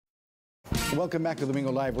Welcome back to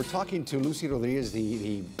Domingo Live. We're talking to Lucy Rodriguez,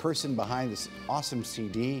 the person behind this awesome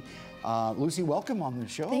CD. Lucy, welcome on the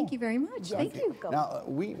show. Thank you very much. Thank you. Now,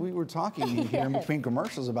 we were talking here in between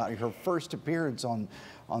commercials about her first appearance on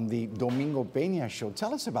the Domingo Peña show.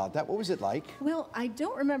 Tell us about that. What was it like? Well, I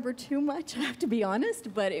don't remember too much, I have to be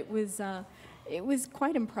honest, but it was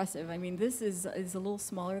quite impressive. I mean, this is a little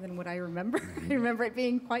smaller than what I remember. I remember it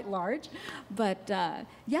being quite large. But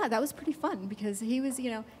yeah, that was pretty fun because he was,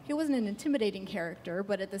 he wasn't an intimidating character,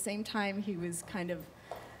 but at the same time, he was kind of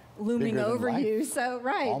looming over you. So,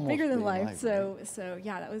 right, almost bigger than life. So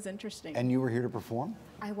yeah, that was interesting. And you were here to perform?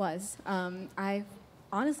 I was. I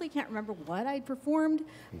honestly can't remember what I'd performed,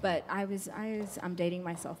 but I'm dating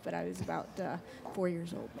myself, but I was about 4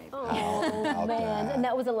 years old, maybe. Oh, man. And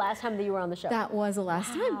that was the last time that you were on the show? That was the last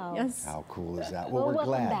time, yes. How cool is that? Well, we're welcome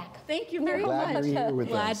glad. back. Thank you very much. Glad you're here with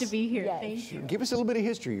glad us. to be here. Yes. Thank you. Give us a little bit of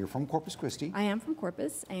history. You're from Corpus Christi. I am from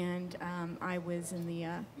Corpus, and I was in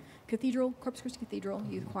the Corpus Christi Cathedral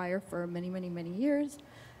Youth Choir for many, many, many years.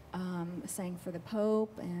 Sang for the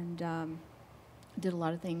Pope and did a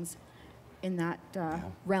lot of things in that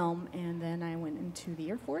realm, and then I went into the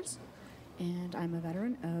Air Force, and I'm a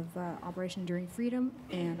veteran of Operation Enduring Freedom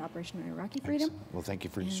and Operation Iraqi Freedom. Excellent. Well, thank you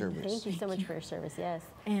for your service. Thank you so much for your service, yes.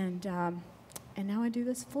 And now I do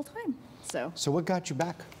this full time. So what got you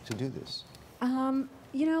back to do this?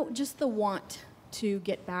 Just the want to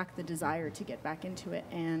get back, the desire to get back into it,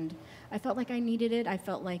 and I felt like I needed it. I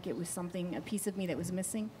felt like it was something, a piece of me that was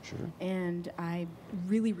missing. Sure. And I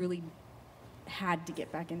really, really had to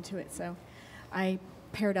get back into it. So I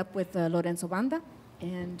paired up with Lorenzo Banda,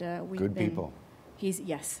 and we've Good people.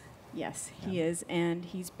 Yes, he is, and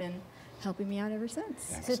he's been helping me out ever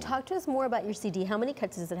since. Excellent. So talk to us more about your CD. How many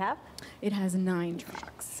cuts does it have? It has 9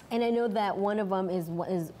 tracks. And I know that one of them is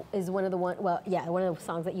one of the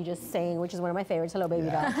songs that you just sang, which is one of my favorites, Hello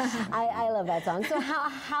Baby Doll. I love that song. So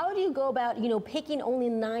how do you go about, picking only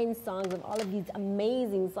 9 songs of all of these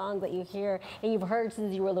amazing songs that you hear and you've heard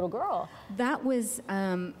since you were a little girl? That was,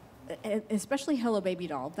 especially Hello Baby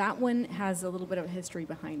Doll, that one has a little bit of a history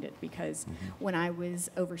behind it because when I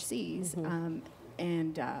was overseas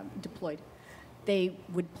and deployed, they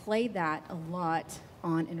would play that a lot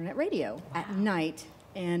on internet radio at night.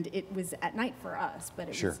 And it was at night for us, but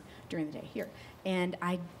it was during the day here. And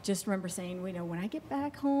I just remember saying, when I get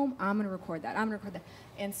back home, I'm going to record that. I'm going to record that.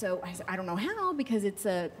 And so I said, I don't know how, because it's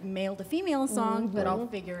a male to female song, but I'll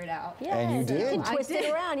figure it out. Yes. And you did. You can twist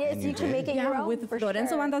it around. Yes, you can make it your own. With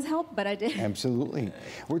Lorenzo Banda's help, but I did. Absolutely.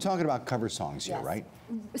 We're talking about cover songs here, right?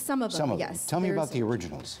 Some of them, yes. Tell me about the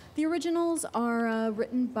originals. The originals are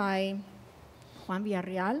written by Juan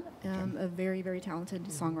Villarreal, a very, very talented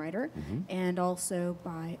songwriter, and also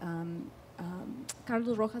by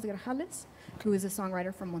Carlos Rojas Grajales, who is a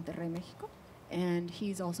songwriter from Monterrey, Mexico, and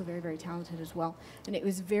he's also very, very talented as well. And it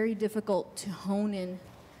was very difficult to hone in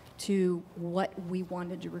to what we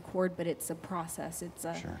wanted to record, but it's a process. It's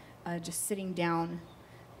just sitting down.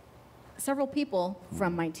 Several people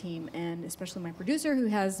from my team, and especially my producer, who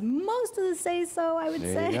has most of the say-so, I would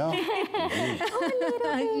say. There you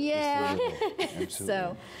go. Yeah. Absolutely.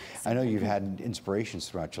 So, I know you've had inspirations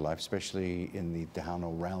throughout your life, especially in the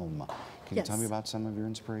Tejano realm. Can you tell me about some of your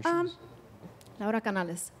inspirations? Laura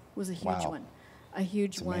Canales was a huge one. A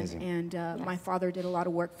huge one. And my father did a lot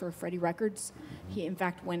of work for Freddie Records. He, in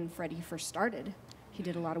fact, when Freddie first started, he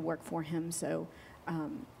did a lot of work for him. So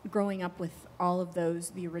growing up with all of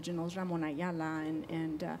those, the originals, Ramon Ayala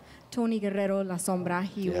and Tony Guerrero, La Sombra,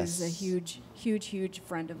 he was a huge, huge, huge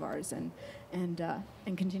friend of ours and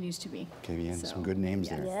continues to be. Okay, bien. Some good names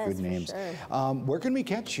there. Yes, good names. Sure. Where can we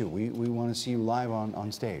catch you? We want to see you live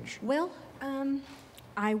on stage. Well,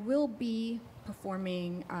 I will be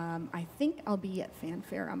performing, I think I'll be at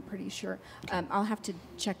Fanfare, I'm pretty sure. I'll have to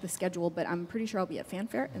check the schedule, but I'm pretty sure I'll be at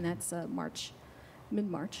Fanfare, and that's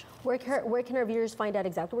mid-March. Where can our viewers find out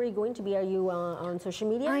exactly where you're going to be? Are you on social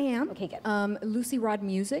media? I am. Okay, good. Lucy Rod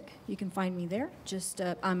Music, you can find me there. Just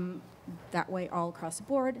I'm that way all across the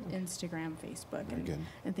board, Instagram, Facebook,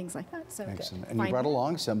 and things like that. So excellent. And you brought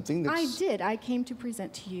along something that's... I did. I came to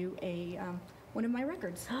present to you one of my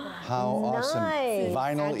records. How awesome. Nice.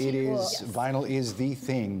 Vinyl it is. Yes. Vinyl is the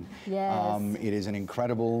thing. Yes. It is an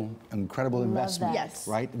incredible investment. Yes.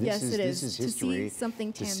 Right? This is history. To see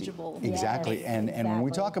something tangible. Exactly. Yes, And when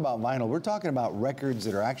we talk about vinyl, we're talking about records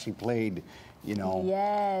that are actually played you know,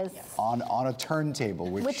 Yes. on a turntable,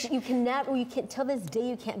 Which you can never, till this day,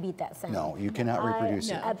 you can't beat that sound. no, you cannot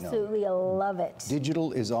reproduce I it. absolutely love it.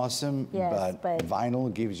 Digital is awesome, Yes, but but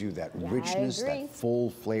vinyl gives you that Yeah, I richness, agree. that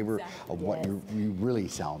full flavor of what Yes. you really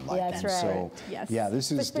sound like. That's and so, right. Yes. yeah,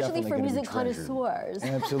 this is Especially definitely for going to be music treasured. connoisseurs.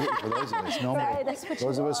 Absolutely, for those of us. No, Right, that's what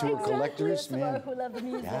those you of us who are Exactly, collectors, that's man. who love the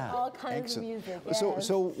music, Yeah, all kinds of excellent. music. So, yes.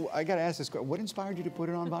 so I got to ask this: what inspired you to put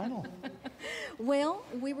it on vinyl? Well,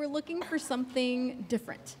 we were looking for something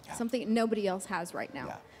different, something nobody else has right now.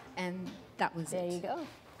 Yeah. And that was There it. you go.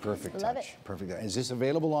 Perfect Love touch. it. Perfect. Is this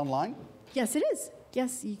available online? Yes, it is.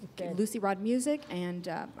 Yes, you can Good. Lucy Rod Music, and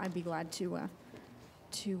I'd be glad to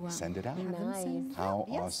Send it out. have them send Nice. How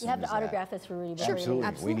Yes. awesome You have is to that? autograph this for Rudy. Absolutely.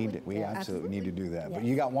 Absolutely. We Yeah. absolutely need to do that. But Yes.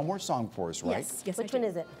 you got one more song for us, right? Yes, yes. Which I one do.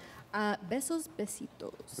 is it? Besos,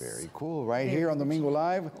 besitos. Very cool. Right Very here on much. Domingo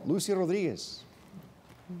Live, Lucy Rodriguez.